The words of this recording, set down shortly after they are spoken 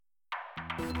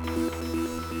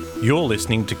You're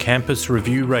listening to Campus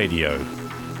Review Radio.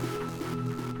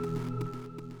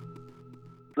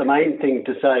 The main thing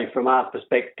to say from our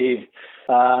perspective,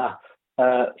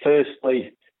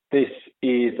 firstly, this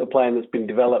is a plan that's been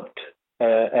developed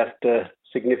after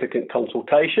significant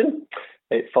consultation.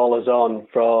 It follows on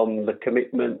from the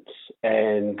commitments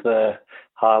and the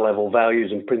high-level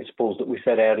values and principles that we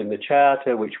set out in the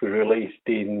Charter, which we released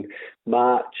in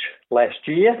March last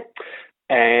year.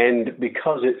 And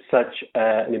because it's such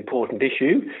an important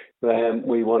issue,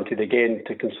 we wanted again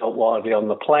to consult widely on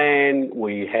the plan.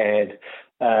 We had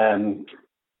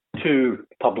 2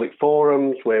 public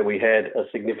forums where we had a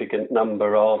significant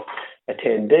number of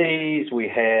attendees. We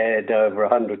had over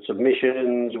 100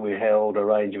 submissions. We held a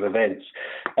range of events,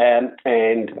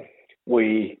 and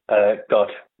we got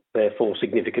therefore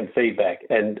significant feedback.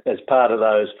 And as part of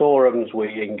those forums,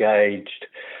 we engaged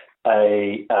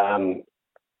a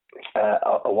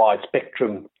wide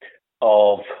spectrum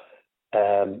of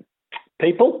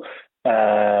people,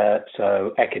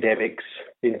 so academics,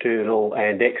 internal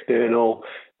and external,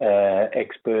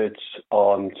 experts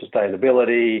on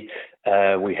sustainability.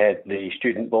 We had the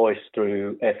student voice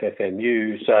through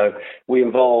FFMU. So we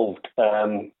involved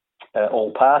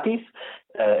all parties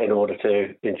in order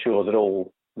to ensure that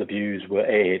all the views were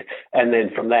aired. And then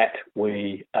from that,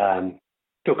 we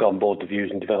took on board the views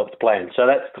and developed the plan. So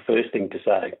that's the first thing to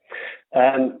say.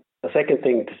 The second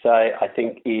thing to say, I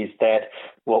think, is that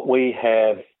what we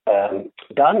have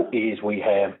done is we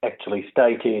have actually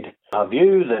stated our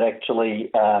view that actually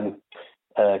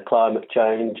climate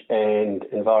change and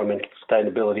environmental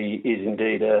sustainability is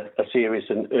indeed a serious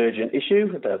and urgent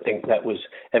issue. I don't think that was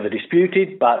ever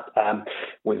disputed, but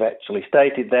we've actually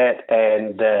stated that,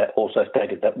 and also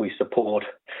stated that we support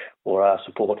or our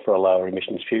support for a lower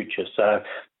emissions future. So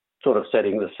sort of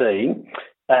setting the scene.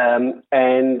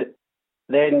 And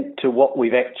then to what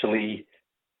we've actually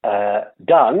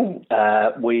done,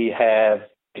 we have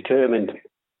determined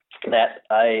that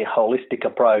a holistic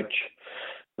approach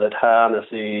that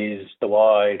harnesses the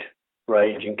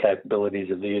wide-ranging capabilities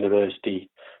of the university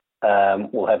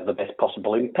will have the best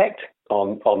possible impact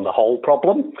on the whole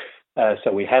problem.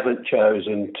 So we haven't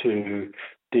chosen to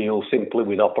deal simply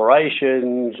with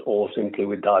operations or simply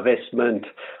with divestment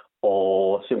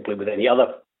or simply with any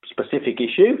other specific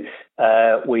issue.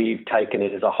 We've taken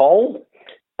it as a whole,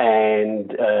 and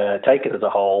taken as a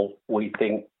whole, we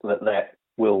think that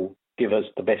will give us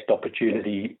the best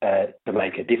opportunity to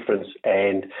make a difference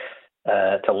and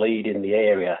to lead in the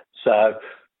area. So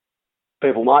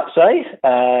people might say,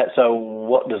 so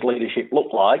what does leadership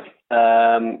look like?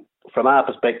 From our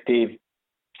perspective,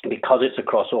 because it's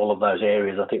across all of those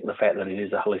areas, I think the fact that it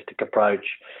is a holistic approach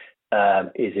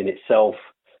is in itself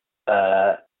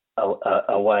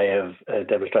a way of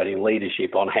demonstrating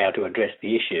leadership on how to address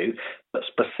the issue. But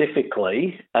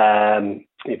specifically,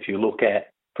 if you look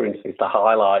at, for instance, the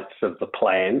highlights of the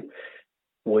plan,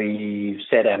 we've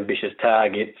set ambitious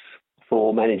targets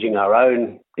for managing our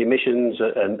own emissions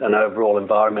and overall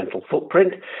environmental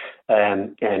footprint.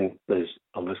 And there's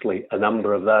obviously a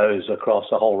number of those across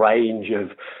a whole range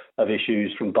of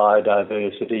issues, from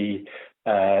biodiversity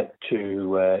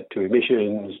to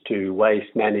emissions, to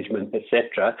waste management,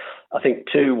 etc. I think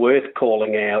 2 worth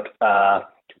calling out are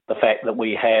the fact that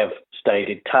we have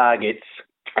stated targets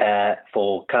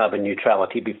for carbon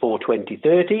neutrality before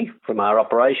 2030 from our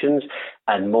operations,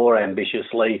 and more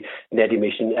ambitiously,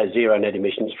 zero net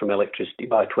emissions from electricity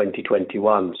by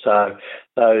 2021. So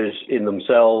those in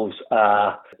themselves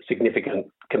are significant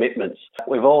commitments.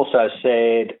 We've also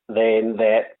said then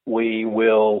that we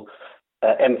will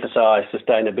emphasise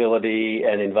sustainability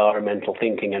and environmental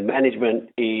thinking and management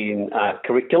in our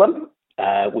curriculum.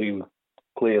 We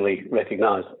clearly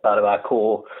recognise that part of our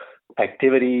core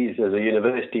activities as a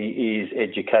university is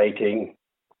educating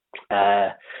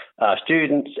our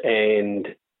students, and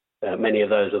many of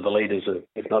those are the leaders of,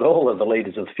 if not all, of the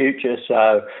leaders of the future.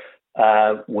 So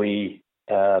we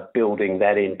are building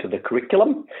that into the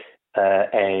curriculum,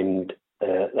 and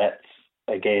that's,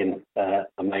 again,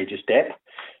 a major step.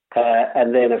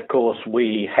 And then, of course,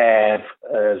 we have,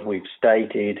 as we've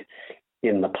stated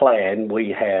in the plan,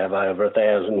 we have over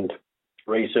 1,000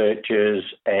 researchers,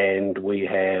 and we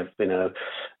have,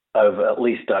 at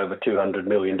least over $200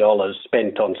 million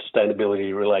spent on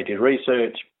sustainability-related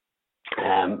research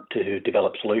to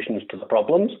develop solutions to the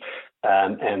problems.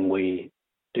 And we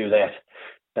do that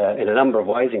in a number of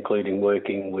ways, including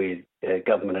working with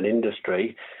government and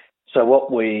industry. So what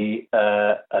we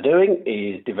are doing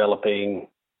is developing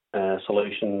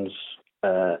solutions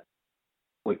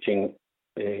which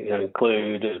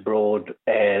include as broad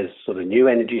as sort of new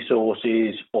energy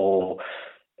sources or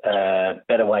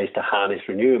better ways to harness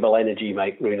renewable energy,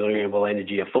 make renewable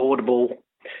energy affordable,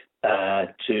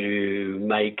 to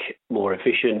make more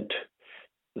efficient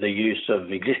the use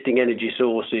of existing energy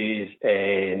sources,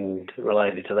 and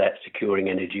related to that, securing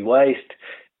energy waste,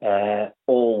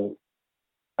 all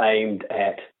aimed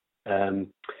at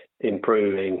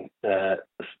improving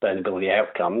sustainability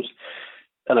outcomes.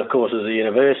 And of course, as a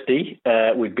university,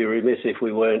 we'd be remiss if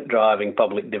we weren't driving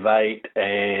public debate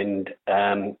and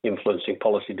influencing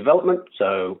policy development.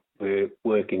 So we're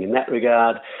working in that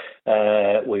regard.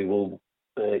 We will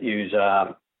use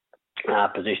our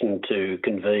position to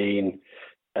convene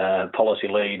policy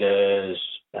leaders,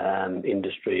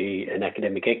 industry and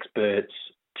academic experts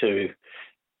to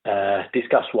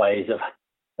discuss ways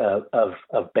of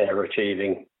better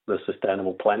achieving the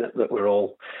sustainable planet that we're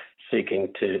all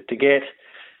seeking to get.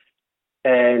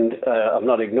 And I'm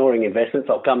not ignoring investments,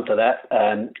 I'll come to that.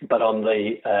 But on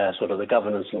the sort of the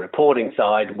governance and reporting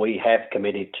side, we have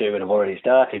committed to, and have already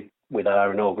started with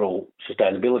our inaugural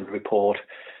sustainability report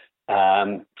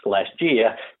last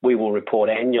year, we will report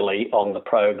annually on the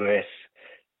progress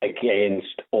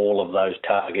against all of those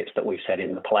targets that we've set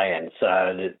in the plan.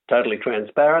 So it's totally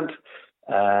transparent,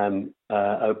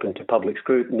 open to public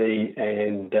scrutiny,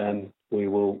 and we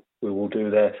will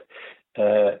do that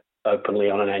openly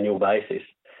on an annual basis.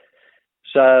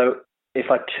 So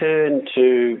if I turn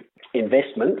to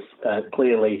investments,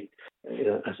 clearly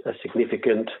a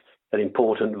significant and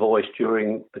important voice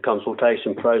during the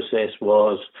consultation process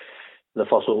was the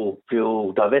fossil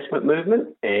fuel divestment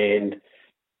movement, and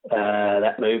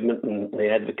that movement and the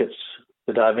advocates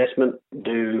for divestment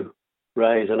do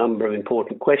raise a number of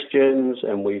important questions,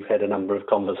 and we've had a number of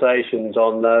conversations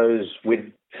on those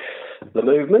with the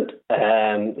movement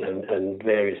and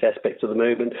various aspects of the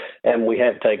movement, and we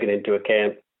have taken into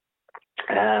account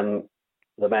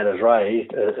the matters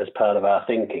raised as part of our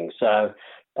thinking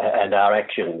and our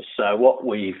actions. So what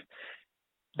we've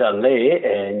done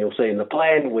there, and you'll see in the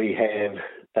plan, we have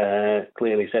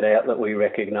clearly set out that we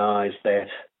recognise that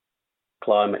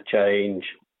climate change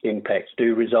impacts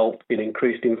do result in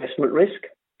increased investment risk,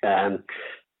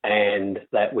 and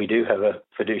that we do have a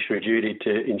fiduciary duty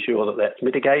to ensure that that's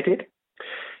mitigated.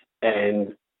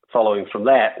 And following from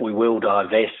that, we will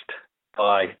divest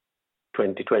by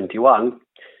 2021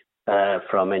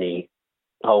 from any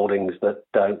holdings that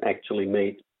don't actually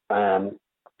meet a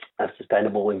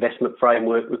sustainable investment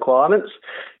framework requirements,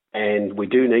 and we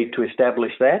do need to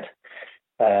establish that.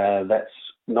 That's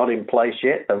not in place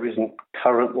yet. There isn't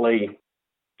currently,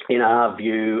 in our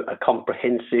view, a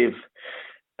comprehensive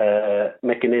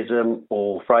mechanism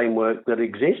or framework that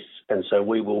exists, and so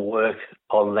we will work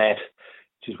on that,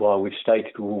 which is why we've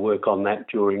stated we'll work on that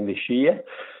during this year,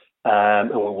 and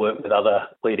we'll work with other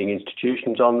leading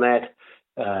institutions on that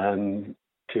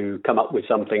to come up with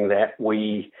something that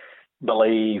we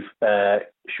believe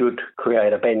should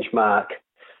create a benchmark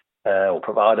or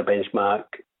provide a benchmark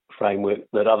framework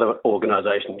that other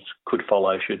organisations could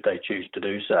follow should they choose to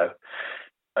do so.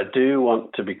 I do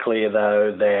want to be clear,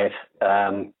 though, that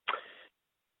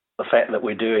the fact that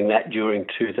we're doing that during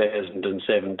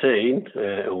 2017,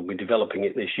 we'll be developing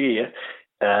it this year,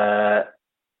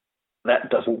 that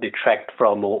doesn't detract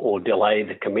from or delay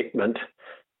the commitment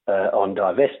on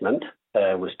divestment.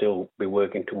 We'll still be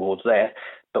working towards that,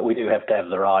 but we do have to have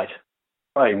the right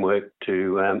framework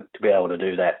to be able to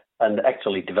do that. And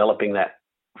actually developing that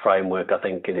framework, I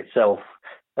think, in itself,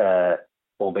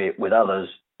 albeit with others,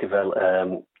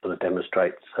 that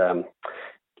demonstrates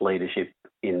leadership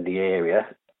in the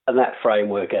area. And that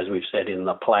framework, as we've said in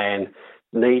the plan,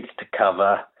 needs to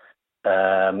cover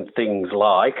things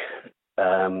like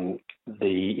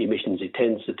the emissions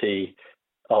intensity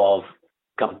of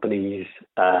companies,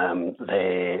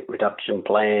 their reduction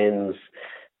plans,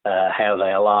 how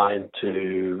they align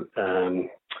to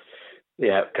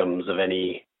the outcomes of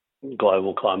any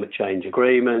global climate change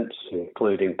agreements,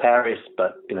 including Paris,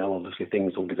 but obviously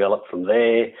things will develop from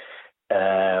there,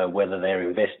 whether they're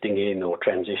investing in or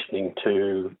transitioning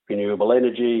to renewable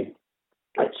energy,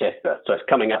 etc. So it's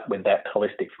coming up with that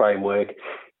holistic framework,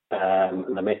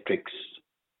 the metrics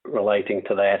relating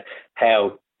to that,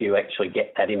 how you actually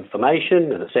get that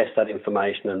information and assess that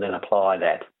information and then apply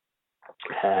that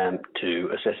to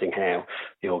assessing how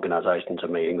the organisations are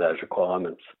meeting those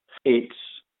requirements. It's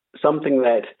something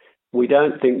that we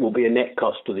don't think will be a net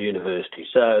cost to the university.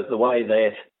 So the way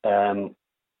that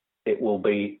it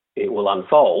will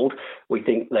unfold, we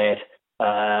think that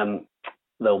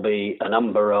there'll be a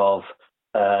number of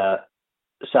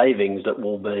savings that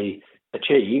will be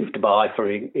achieved by, for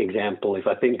example, if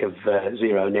I think of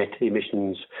zero net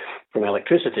emissions from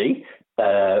electricity,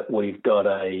 we've got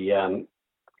a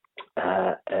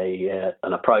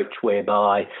an approach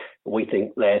whereby we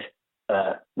think that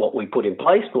what we put in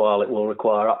place, while it will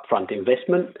require upfront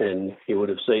investment, and you would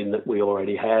have seen that we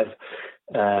already have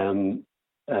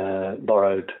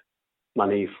borrowed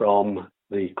money from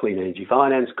the Clean Energy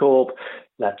Finance Corp.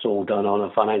 That's all done on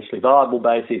a financially viable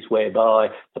basis, whereby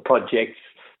the projects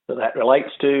that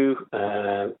relates to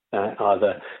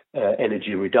either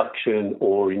energy reduction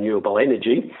or renewable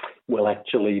energy will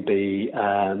actually be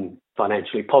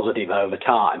financially positive over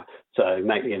time. So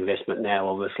make the investment now,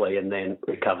 obviously, and then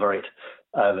recover it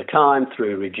over time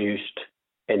through reduced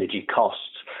energy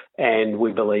costs. And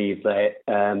we believe that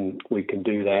we can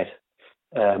do that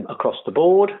across the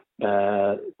board.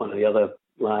 One of the other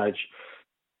large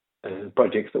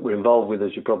projects that we're involved with,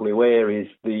 as you're probably aware, is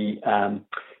the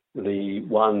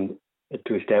one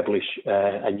to establish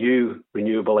a new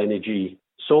renewable energy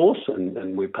source,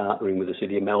 and we're partnering with the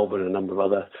City of Melbourne and a number of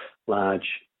other large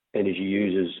energy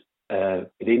users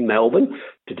within Melbourne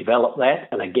to develop that.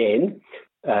 And again,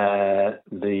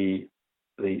 the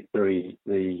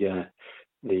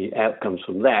outcomes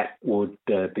from that would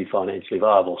be financially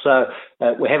viable. So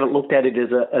we haven't looked at it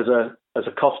as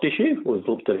a cost issue. We've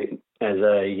looked at it as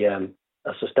a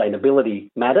sustainability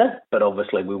matter, but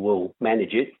obviously we will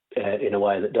manage it in a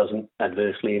way that doesn't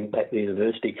adversely impact the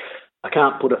university. I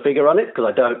can't put a figure on it because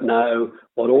I don't know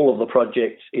what all of the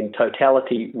projects in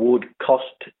totality would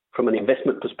cost from an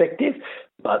investment perspective,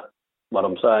 but what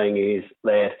I'm saying is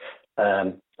that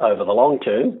over the long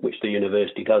term, which the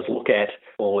university does look at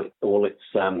all its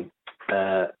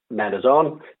matters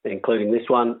on, including this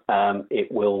one,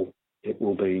 it will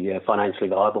be financially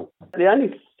viable. The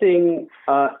only thing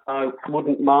I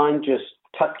wouldn't mind just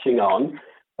touching on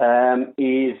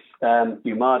is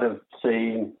you might have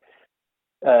seen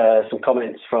some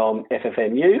comments from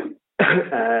FFMU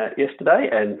yesterday,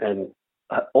 and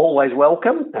always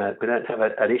welcome. We don't have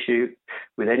an issue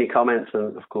with any comments,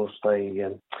 and of course they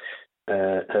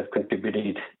have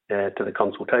contributed to the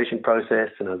consultation process.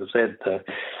 And as I said,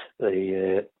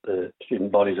 the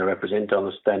student bodies are represented on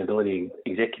the Sustainability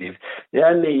Executive. The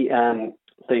only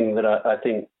thing that I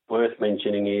think worth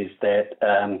mentioning is that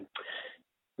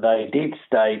they did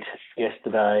state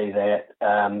yesterday that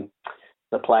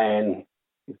the plan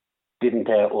didn't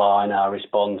outline our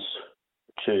response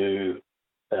to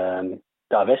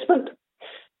divestment,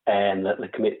 and that the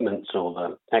commitments or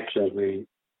the actions we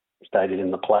stated in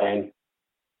the plan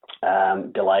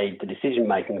delayed the decision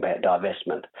making about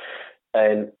divestment.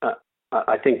 And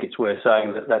I think it's worth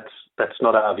saying that that's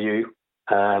not our view.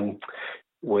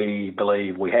 We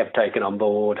believe we have taken on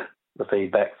board the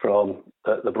feedback from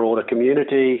the broader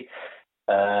community.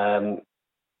 As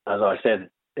I said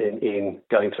in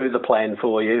going through the plan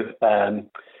for you,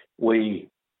 we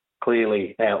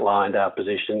clearly outlined our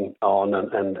position on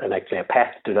and actually a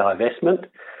path to divestment.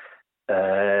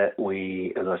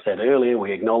 As I said earlier,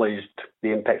 we acknowledged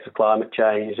the impacts of climate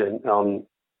change and on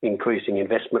increasing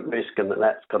investment risk, and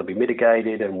that's got to be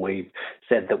mitigated. And we've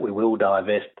said that we will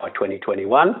divest by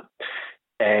 2021.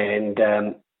 And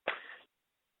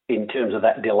in terms of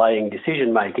that delaying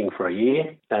decision making for a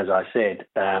year, as I said,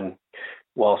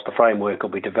 whilst the framework will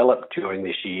be developed during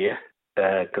this year,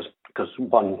 because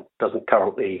one doesn't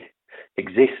currently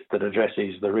exist that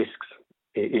addresses the risks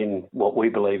in what we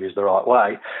believe is the right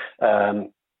way,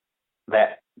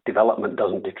 that development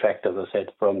doesn't detract, as I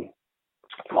said, from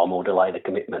or delay the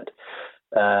commitment.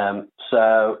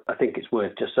 So I think it's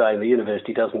worth just saying the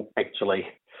university doesn't actually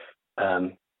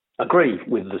agree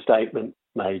with the statement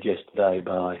made yesterday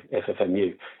by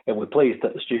FFMU. And we're pleased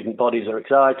that the student bodies are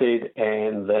excited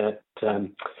and that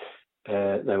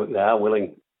they are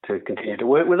willing to continue to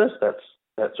work with us.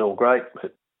 That's all great,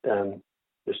 but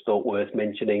just thought worth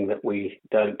mentioning that we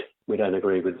don't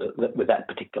agree with that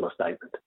particular statement.